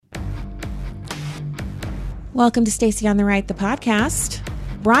Welcome to Stacy on the Right, the podcast,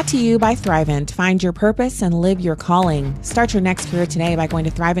 brought to you by Thrivent. Find your purpose and live your calling. Start your next career today by going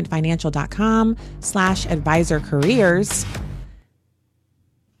to thriventfinancial.com/advisor careers.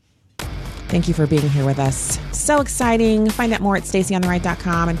 Thank you for being here with us. So exciting. Find out more at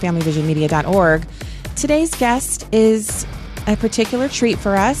stacyontheright.com and familyvisionmedia.org. Today's guest is a particular treat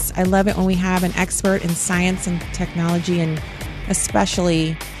for us. I love it when we have an expert in science and technology and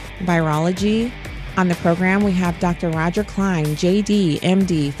especially virology. On the program, we have Dr. Roger Klein, JD,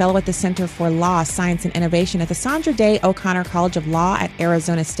 MD, fellow at the Center for Law, Science, and Innovation at the Sandra Day O'Connor College of Law at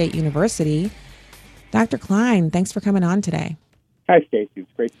Arizona State University. Dr. Klein, thanks for coming on today. Hi, Stacy.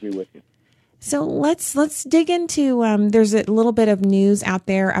 It's great to be with you. So let's dig into, there's a little bit of news out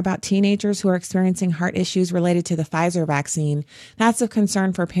there about teenagers who are experiencing heart issues related to the Pfizer vaccine. That's of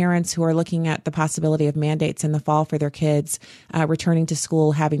concern for parents who are looking at the possibility of mandates in the fall for their kids returning to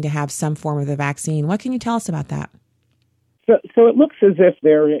school, having to have some form of the vaccine. What can you tell us about that? So it looks as if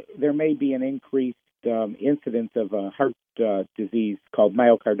there may be an increased incidence of a heart disease called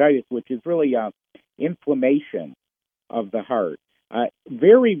myocarditis, which is really inflammation of the heart.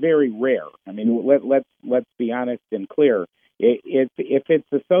 Very, very rare. I mean, let's be honest and clear. If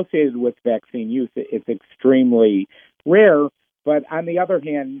it's associated with vaccine use, it's extremely rare. But on the other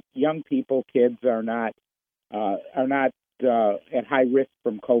hand, young people, kids are not at high risk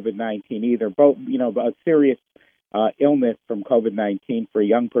from COVID-19 either. Both, a serious illness from COVID-19 for a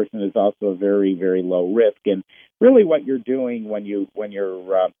young person is also a very, very low risk. And really, what you're doing when you're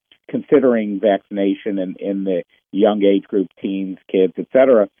considering vaccination in the young age group, teens, kids, et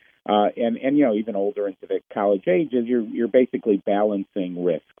cetera, and even older into the college ages, you're basically balancing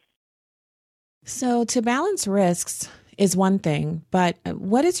risks. So to balance risks is one thing, but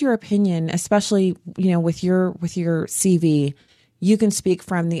what is your opinion, especially with your CV, you can speak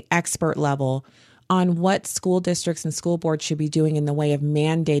from the expert level on what school districts and school boards should be doing in the way of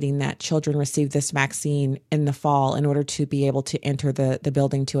mandating that children receive this vaccine in the fall in order to be able to enter the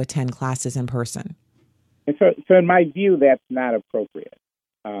building to attend classes in person? And so in my view, that's not appropriate.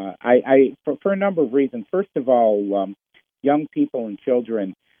 For a number of reasons. First of all, young people and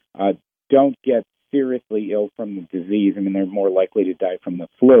children don't get seriously ill from the disease. I mean, they're more likely to die from the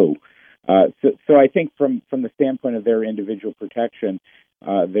flu. So I think from the standpoint of their individual protection,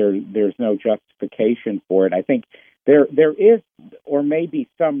 there's no justification for it. I think there is or may be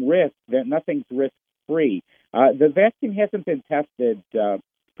some risk that nothing's risk-free. The vaccine hasn't been tested,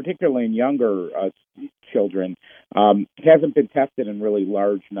 particularly in younger children, hasn't been tested in really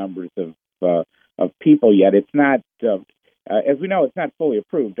large numbers of people yet. It's not, as we know, it's not fully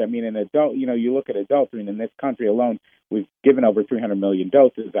approved. I mean, in adult, you look at adults. I mean, in this country alone, we've given over 300 million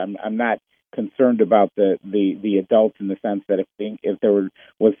doses. I'm not concerned about the adults in the sense that if there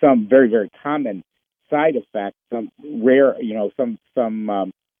was some very, very common side effect, some rare,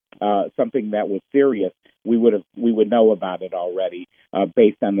 something that was serious, we would know about it already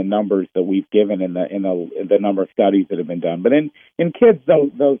based on the numbers that we've given in the number of studies that have been done. But in kids,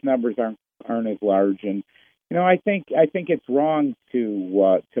 those numbers aren't as large, and I think it's wrong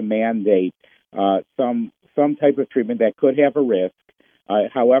to mandate some type of treatment that could have a risk.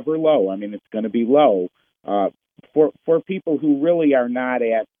 However low, I mean, it's going to be low for people who really are not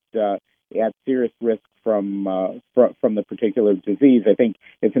at serious risk from the particular disease. I think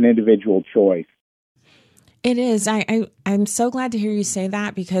it's an individual choice. It is. I'm so glad to hear you say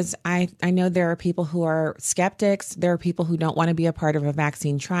that because I know there are people who are skeptics. There are people who don't want to be a part of a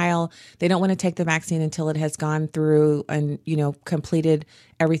vaccine trial. They don't want to take the vaccine until it has gone through and, completed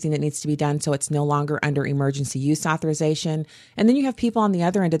everything that needs to be done so it's no longer under emergency use authorization. And then you have people on the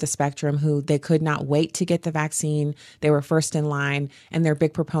other end of the spectrum who they could not wait to get the vaccine. They were first in line, and they're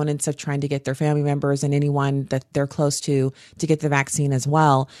big proponents of trying to get their family members and anyone that they're close to get the vaccine as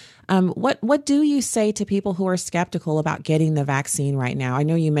well. What do you say to people who are skeptical about getting the vaccine right now? I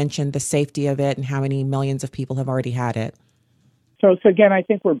know you mentioned the safety of it and how many millions of people have already had it. So again, I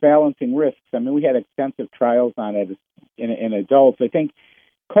think we're balancing risks. I mean, we had extensive trials on it in adults. I think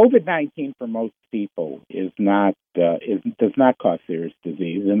COVID-19 for most people does not cause serious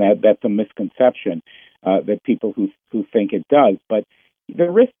disease, and that's a misconception that people who think it does. But the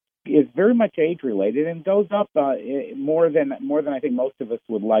risk is very much age related and goes up more than I think most of us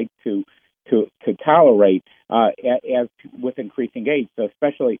would like to tolerate as with increasing age, so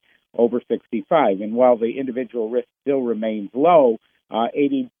especially over 65. And while the individual risk still remains low,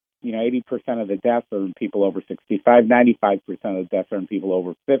 80% of the deaths are in people over 65, 95% of the deaths are in people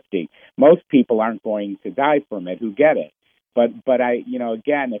over 50. Most people aren't going to die from it who get it. But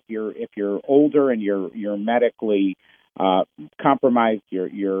again, if you're older and you're medically compromised,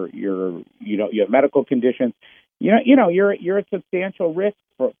 you have medical conditions, you're at substantial risk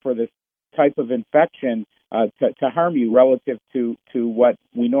for this type of infection to harm you relative to what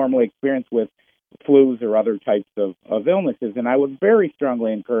we normally experience with flus or other types of illnesses. And I would very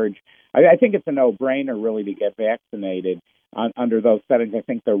strongly encourage, I think it's a no-brainer really to get vaccinated under those settings. I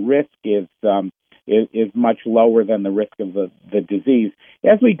think the risk is much lower than the risk of the disease.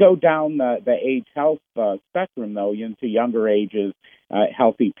 As we go down the age health spectrum, though, into younger ages,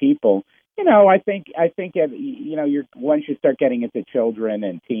 healthy people, I think once you start getting into children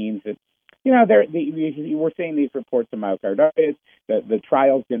and teens, we're seeing these reports of myocarditis. The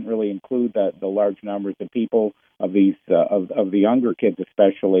trials didn't really include the large numbers of people of these of the younger kids,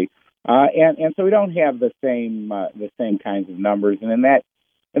 especially, and so we don't have the same kinds of numbers. And in that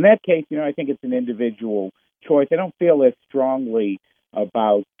case, I think it's an individual choice. I don't feel as strongly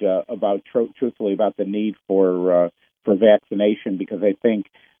truthfully about the need for vaccination, because I think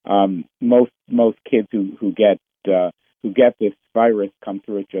most kids who get this virus come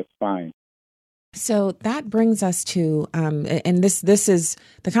through it just fine. So that brings us to, and this is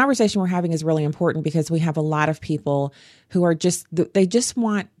the conversation we're having is really important, because we have a lot of people who are they just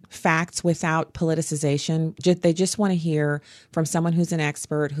want facts without politicization. They just want to hear from someone who's an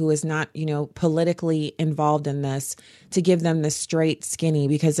expert, who is not, politically involved in this, to give them the straight skinny,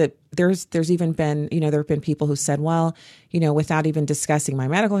 because there's even been, there have been people who said, well, without even discussing my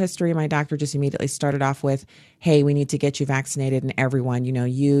medical history, my doctor just immediately started off with, hey, we need to get you vaccinated, and everyone,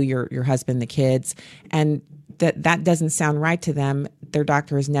 your husband, the kids. And that doesn't sound right to them. Their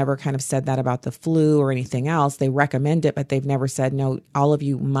doctor has never kind of said that about the flu or anything else. They recommend it, but they've never said, no, all of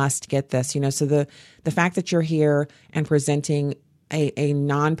you must get this. So the fact that you're here and presenting a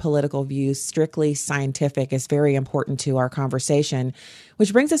non-political view, strictly scientific, is very important to our conversation,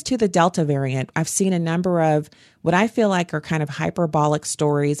 which brings us to the Delta variant. I've seen a number of what I feel like are kind of hyperbolic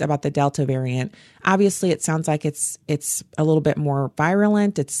stories about the Delta variant. Obviously, it sounds like it's a little bit more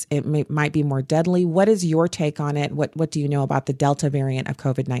virulent. It might be more deadly. What is your take on it? What do you know about the Delta variant of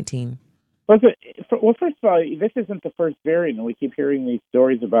COVID-19? Well, first of all, this isn't the first variant, and we keep hearing these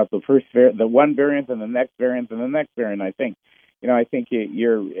stories about the one variant and the next variant and the next variant. I think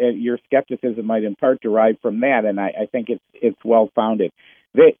your skepticism might in part derive from that, and I think it's well founded.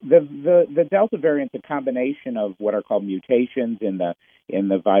 The Delta variant is a combination of what are called mutations in the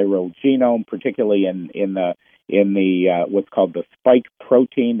viral genome, particularly in the what's called the spike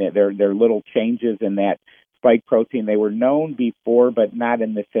protein. They're little changes in that spike protein. They were known before, but not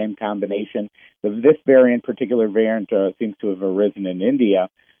in the same combination. This particular variant, seems to have arisen in India,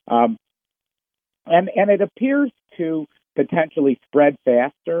 and it appears to potentially spread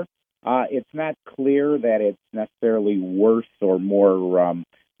faster. It's not clear that it's necessarily worse or more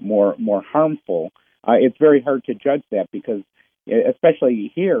harmful. It's very hard to judge that, because especially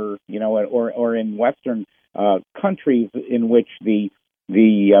here, or in Western countries in which the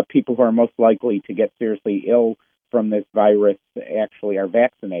people who are most likely to get seriously ill from this virus actually are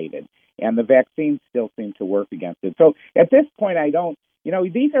vaccinated, and the vaccines still seem to work against it. So at this point,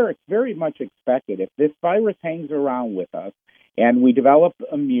 these are very much expected. If this virus hangs around with us and we develop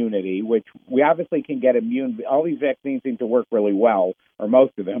immunity, which we obviously can get immune, all these vaccines seem to work really well, or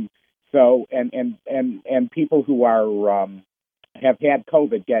most of them. So, and people who are have had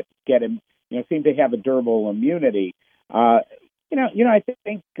COVID seem to have a durable immunity. I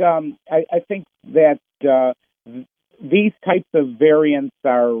think that these types of variants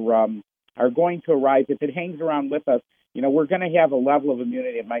are going to arise. If it hangs around with us, we're going to have a level of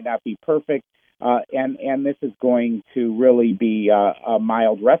immunity. It might not be perfect, and this is going to really be a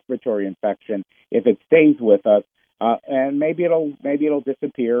mild respiratory infection if it stays with us. And maybe it'll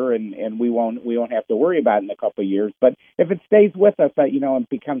disappear, and we won't have to worry about it in a couple of years. But if it stays with us, and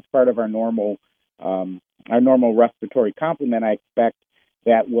becomes part of our normal respiratory complement, I expect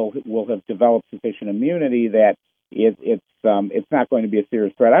that we'll have developed sufficient immunity that it's not going to be a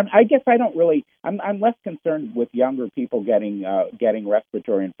serious threat. I guess I'm less concerned with younger people getting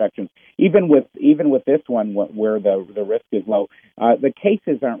respiratory infections. Even with this one, where the risk is low, the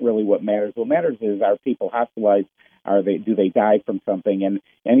cases aren't really what matters. What matters is, are people hospitalized? Do they die from something? And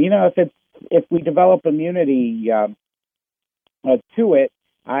if we develop immunity to it,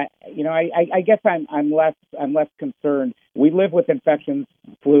 I guess I'm less concerned. We live with infections,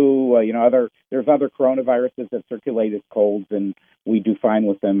 flu, there's other coronaviruses that circulate as colds, and we do fine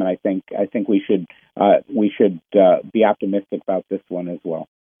with them. And I think we should be optimistic about this one as well.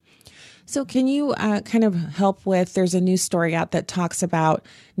 So can you kind of help with, there's a news story out that talks about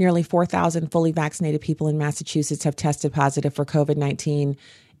nearly 4,000 fully vaccinated people in Massachusetts have tested positive for COVID-19.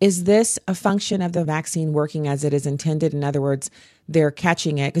 Is this a function of the vaccine working as it is intended? In other words, they're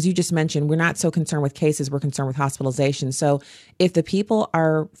catching it, because you just mentioned we're not so concerned with cases, we're concerned with hospitalization. So if the people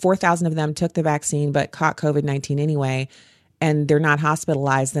are 4,000 of them took the vaccine but caught COVID-19 anyway, and they're not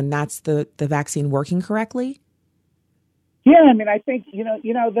hospitalized, then that's the vaccine working correctly? Yeah, I mean, I think,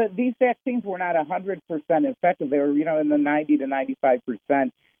 these vaccines were not 100% effective. They were, in the 90 to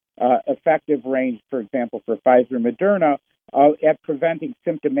 95% effective range, for example, for Pfizer and Moderna, at preventing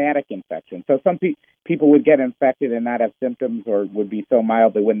symptomatic infection. So some people would get infected and not have symptoms, or would be so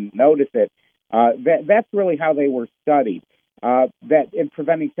mild they wouldn't notice it. That's really how they were studied, that in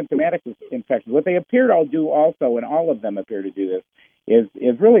preventing symptomatic infections. What they appear to do also, and all of them appear to do this,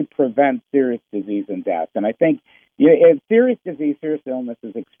 is really prevent serious disease and death. And I think serious disease, serious illness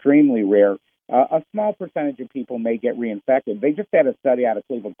is extremely rare. A small percentage of people may get reinfected. They just had a study out of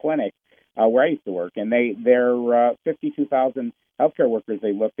Cleveland Clinic, where I used to work, and their 52,000 healthcare workers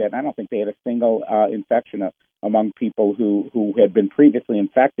they looked at, and I don't think they had a single infection among people who had been previously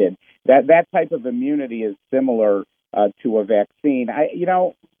infected. That type of immunity is similar to a vaccine.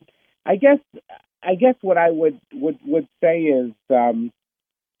 I guess what I would say is, I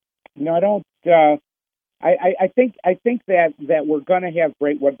don't. I think that we're going to have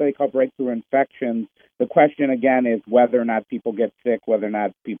what they call breakthrough infections. The question again is whether or not people get sick, whether or not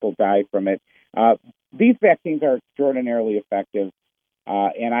people die from it. These vaccines are extraordinarily effective,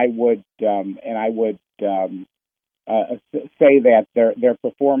 and I would say that they're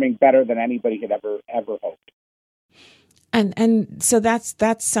performing better than anybody had ever hoped. And so that's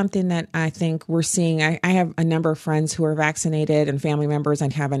something that I think we're seeing. I have a number of friends who are vaccinated and family members,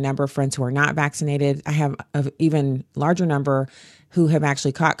 and have a number of friends who are not vaccinated. I have an even larger number who have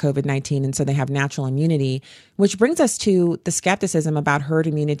actually caught COVID-19, and so they have natural immunity, which brings us to the skepticism about herd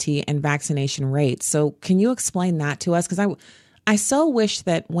immunity and vaccination rates. So can you explain that to us? Because I so wish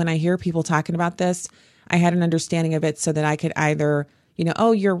that when I hear people talking about this, I had an understanding of it so that I could either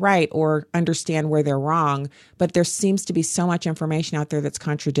oh, you're right, or understand where they're wrong. But there seems to be so much information out there that's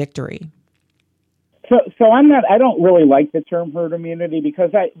contradictory. So I don't really like the term herd immunity,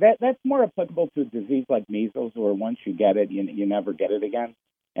 because that's more applicable to a disease like measles, where once you get it, you never get it again.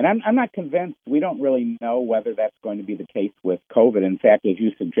 And I'm not convinced. We don't really know whether that's going to be the case with COVID. In fact, as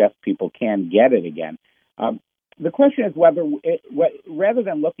you suggest, people can get it again. The question is whether, rather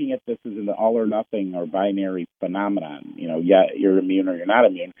than looking at this as an all or nothing or binary phenomenon, you're immune or you're not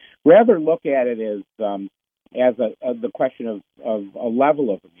immune, rather look at it as the question of a level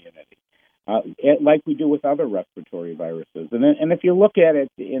of immunity, like we do with other respiratory viruses. And if you look at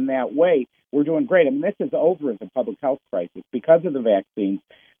it in that way, we're doing great. I mean, this is over as a public health crisis because of the vaccines.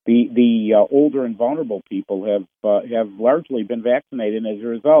 The older and vulnerable people have largely been vaccinated, and as a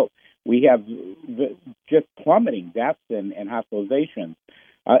result, we have just plummeting deaths and hospitalizations.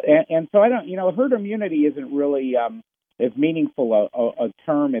 And so I don't, herd immunity isn't really as meaningful a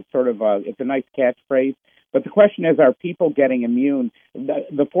term. It's sort of it's a nice catchphrase. But the question is, are people getting immune?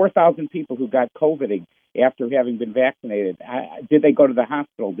 The 4,000 people who got COVID after having been vaccinated, did they go to the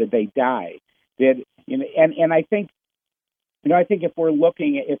hospital? Did they die? And I think, I think if we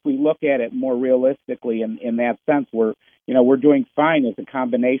look at it more realistically in that sense, we're doing fine as a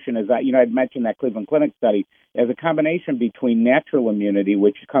combination. As I'd mentioned that Cleveland Clinic study, as a combination between natural immunity,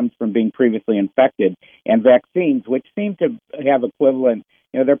 which comes from being previously infected, and vaccines, which seem to have equivalent.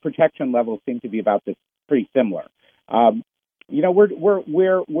 Their protection levels seem to be about this, pretty similar.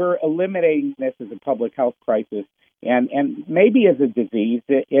 We're eliminating this as a public health crisis. And maybe as a disease,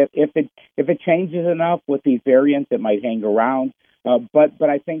 if it changes enough with these variants, it might hang around. But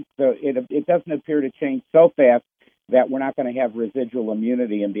I think it doesn't appear to change so fast that we're not going to have residual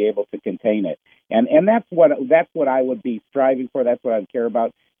immunity and be able to contain it. And that's what I would be striving for. That's what I'd care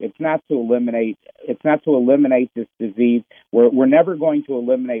about. It's not to eliminate this disease. We're never going to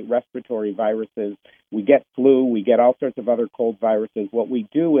eliminate respiratory viruses. We get flu. We get all sorts of other cold viruses. What we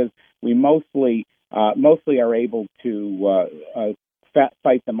do is we mostly are able to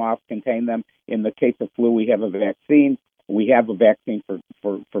fight them off, contain them. In the case of flu, we have a vaccine. We have a vaccine for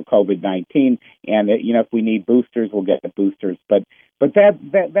COVID-19, and if we need boosters, we'll get the boosters. But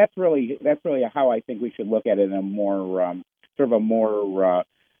that's really how I think we should look at it in a more sort of a more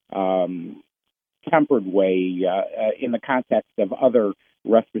tempered way in the context of other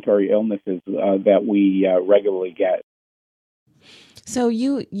respiratory illnesses that we regularly get. So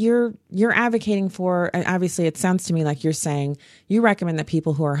you're advocating for, obviously it sounds to me like you're saying you recommend that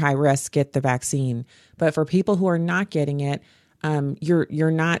people who are high risk get the vaccine, but for people who are not getting it,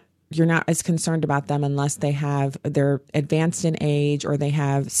 you're not as concerned about them unless they're advanced in age or they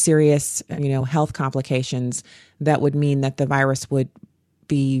have serious, health complications that would mean that the virus would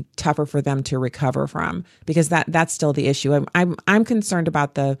be tougher for them to recover from, because that's still the issue. I'm concerned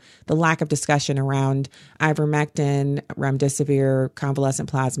about the lack of discussion around ivermectin, remdesivir, convalescent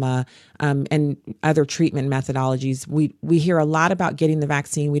plasma, and other treatment methodologies. We hear a lot about getting the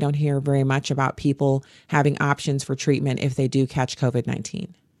vaccine. We don't hear very much about people having options for treatment if they do catch COVID-19.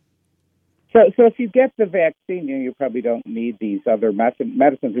 So if you get the vaccine, you probably don't need these other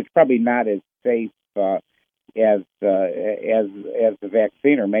medicines, which are probably not as safe as the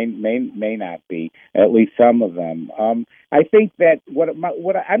vaccine, or may not be. At least some of them. I think that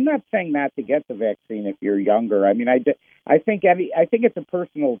I'm not saying not to get the vaccine if you're younger. I mean, I think it's a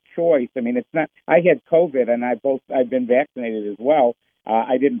personal choice. I mean, it's not. I had COVID, and I've been vaccinated as well.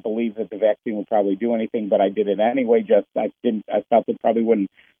 I didn't believe that the vaccine would probably do anything, but I did it anyway. I felt it probably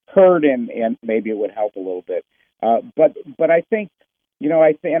wouldn't hurt, and maybe it would help a little bit. But I think,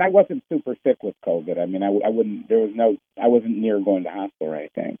 and I wasn't super sick with COVID. I mean, I wasn't near going to hospital or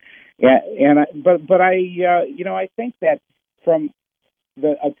anything. I think that from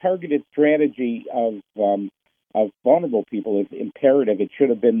a targeted strategy of vulnerable people is imperative. It should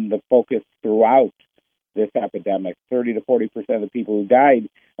have been the focus throughout this epidemic. 30 to 40% of the people who died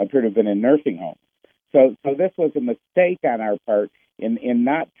appear to have been in nursing homes. So this was a mistake on our part in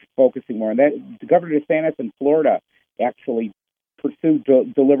not focusing more on that. Governor DeSantis in Florida actually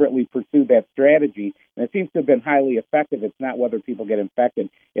deliberately pursued that strategy, and it seems to have been highly effective. It's not whether people get infected;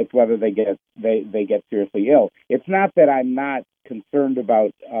 it's whether they get seriously ill. It's not that I'm not concerned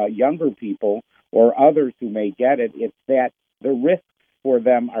about younger people or others who may get it. It's that the risks for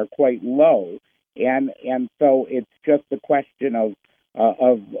them are quite low. And so it's just a question of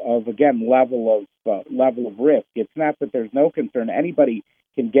again level of risk. It's not that there's no concern. Anybody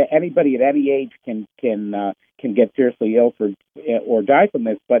at any age can get seriously ill or die from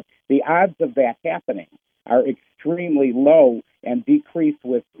this, but the odds of that happening are extremely low and decrease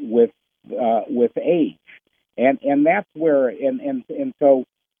with age. And that's where and so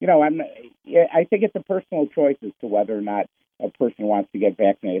I think it's a personal choice as to whether or not a person wants to get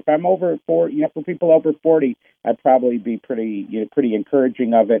vaccinated. If I'm over 40, for people over 40, I'd probably be pretty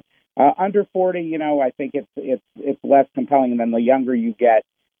encouraging of it. Under 40, I think it's less compelling. And then the younger you get,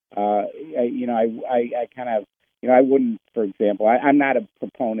 I kind of, I wouldn't, for example, I'm not a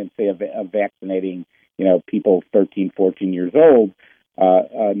proponent, say, of vaccinating, people 13, 14 years old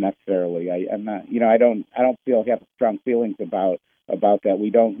necessarily. I'm not, I don't have strong feelings about that. We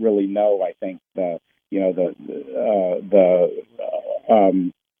don't really know. I think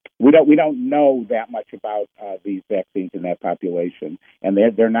we don't know that much about these vaccines in that population, and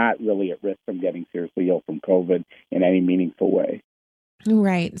they're not really at risk from getting seriously ill from COVID in any meaningful way.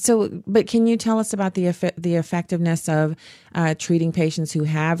 Right. So, but can you tell us about the effectiveness of treating patients who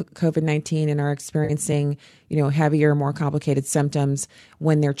have COVID-19 and are experiencing, heavier, more complicated symptoms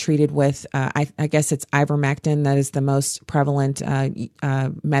when they're treated with, I guess it's ivermectin, that is the most prevalent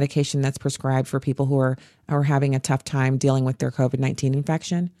medication that's prescribed for people who are having a tough time dealing with their COVID-19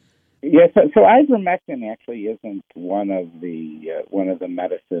 infection? Yes. So ivermectin actually isn't one of the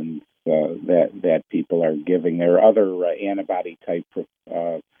medicines that people are giving. There are other antibody type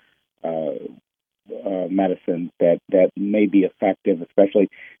medicines that may be effective, especially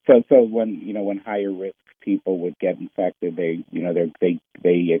so when higher risk people would get infected, they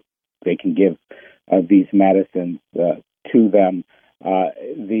can give these medicines to them.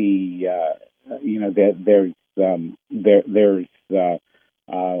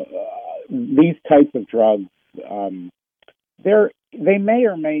 These types of drugs, they may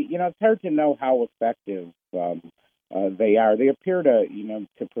or may, it's hard to know how effective they are. They appear to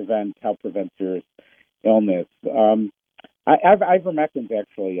help prevent serious illness. Ivermectin is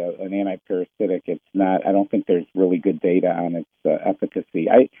actually an antiparasitic. It's not. I don't think there's really good data on its efficacy.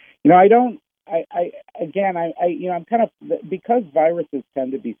 I'm kind of, because viruses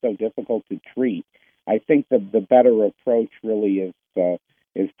tend to be so difficult to treat. I think the better approach really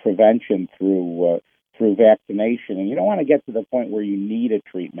is prevention through vaccination, and you don't want to get to the point where you need a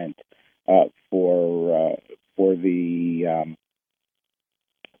treatment for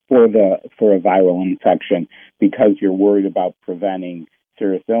a viral infection because you're worried about preventing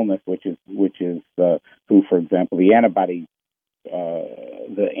serious illness, which is who, for example, the antibody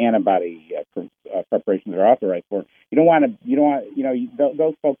preparations are authorized for.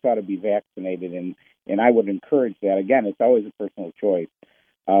 Those folks ought to be vaccinated, and I would encourage that. Again, it's always a personal choice.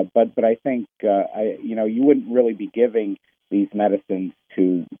 But I think you wouldn't really be giving these medicines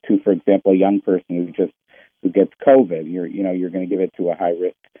to for example, a young person who gets COVID. You're going to give it to a high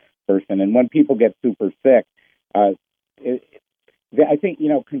risk person. And when people get super sick, I think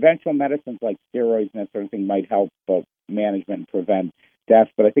conventional medicines like steroids and that sort of thing might help management and prevent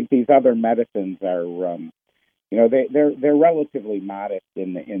deaths. But I think these other medicines are, they're relatively modest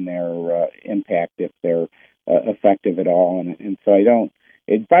in their impact if they're effective at all. And so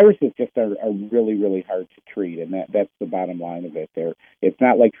viruses just are really, really hard to treat, and that's the bottom line of it. It's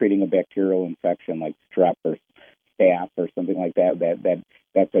not like treating a bacterial infection like strep or staph or something like that.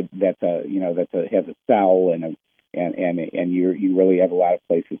 Has a cell and you really have a lot of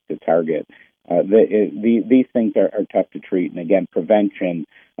places to target. These things are tough to treat, and again, prevention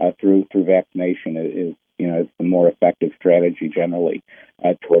through vaccination is the more effective strategy generally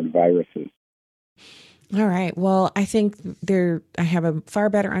toward viruses. All right. Well, I think I have a far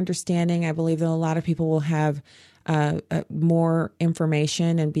better understanding. I believe that a lot of people will have more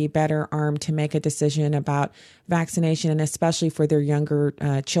information and be better armed to make a decision about vaccination, and especially for their younger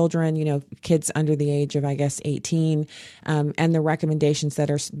children, kids under the age of, 18, and the recommendations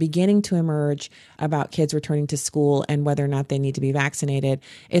that are beginning to emerge about kids returning to school and whether or not they need to be vaccinated.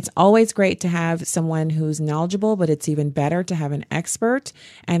 It's always great to have someone who's knowledgeable, but it's even better to have an expert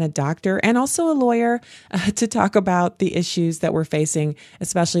and a doctor and also a lawyer to talk about the issues that we're facing,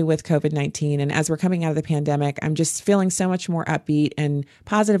 especially with COVID-19. And as we're coming out of the pandemic, I'm just feeling so much more upbeat and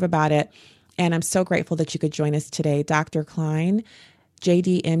positive about it. And I'm so grateful that you could join us today. Dr. Klein,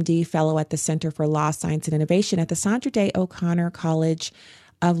 JD, MD, Fellow at the Center for Law, Science, and Innovation at the Sandra Day O'Connor College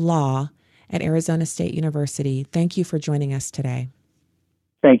of Law at Arizona State University. Thank you for joining us today.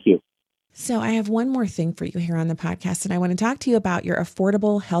 Thank you. So I have one more thing for you here on the podcast, and I want to talk to you about your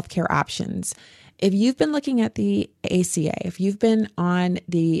affordable healthcare options. If you've been looking at the ACA, if you've been on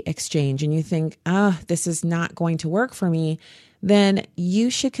the exchange and you think, this is not going to work for me, then you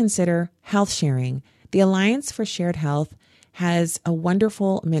should consider health sharing. The Alliance for Shared Health has a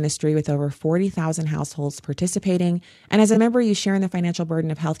wonderful ministry with over 40,000 households participating. And as a member, you share in the financial burden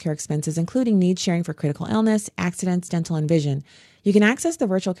of healthcare expenses, including needs sharing for critical illness, accidents, dental, and vision. You can access the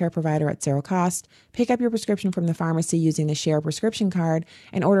virtual care provider at zero cost, pick up your prescription from the pharmacy using the Share prescription card,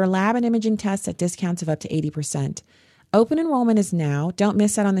 and order lab and imaging tests at discounts of up to 80%. Open enrollment is now. Don't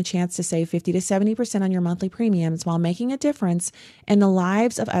miss out on the chance to save 50 to 70% on your monthly premiums while making a difference in the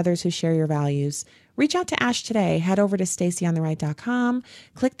lives of others who share your values. Reach out to Ash today. Head over to StacyOnTheRight.com,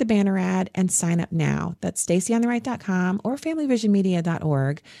 click the banner ad, and sign up now. That's StacyOnTheRight.com or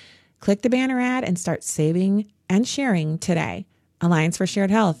FamilyVisionMedia.org. Click the banner ad and start saving and sharing today. Alliance for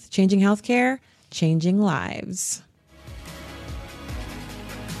Shared Health, changing healthcare, changing lives.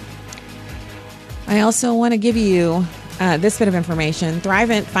 I also want to give you this bit of information.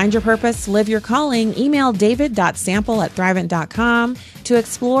 Thrivent, find your purpose, live your calling. Email david.sample@thrivent.com to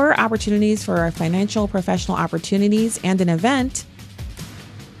explore opportunities for our financial professional opportunities and an event.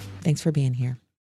 Thanks for being here.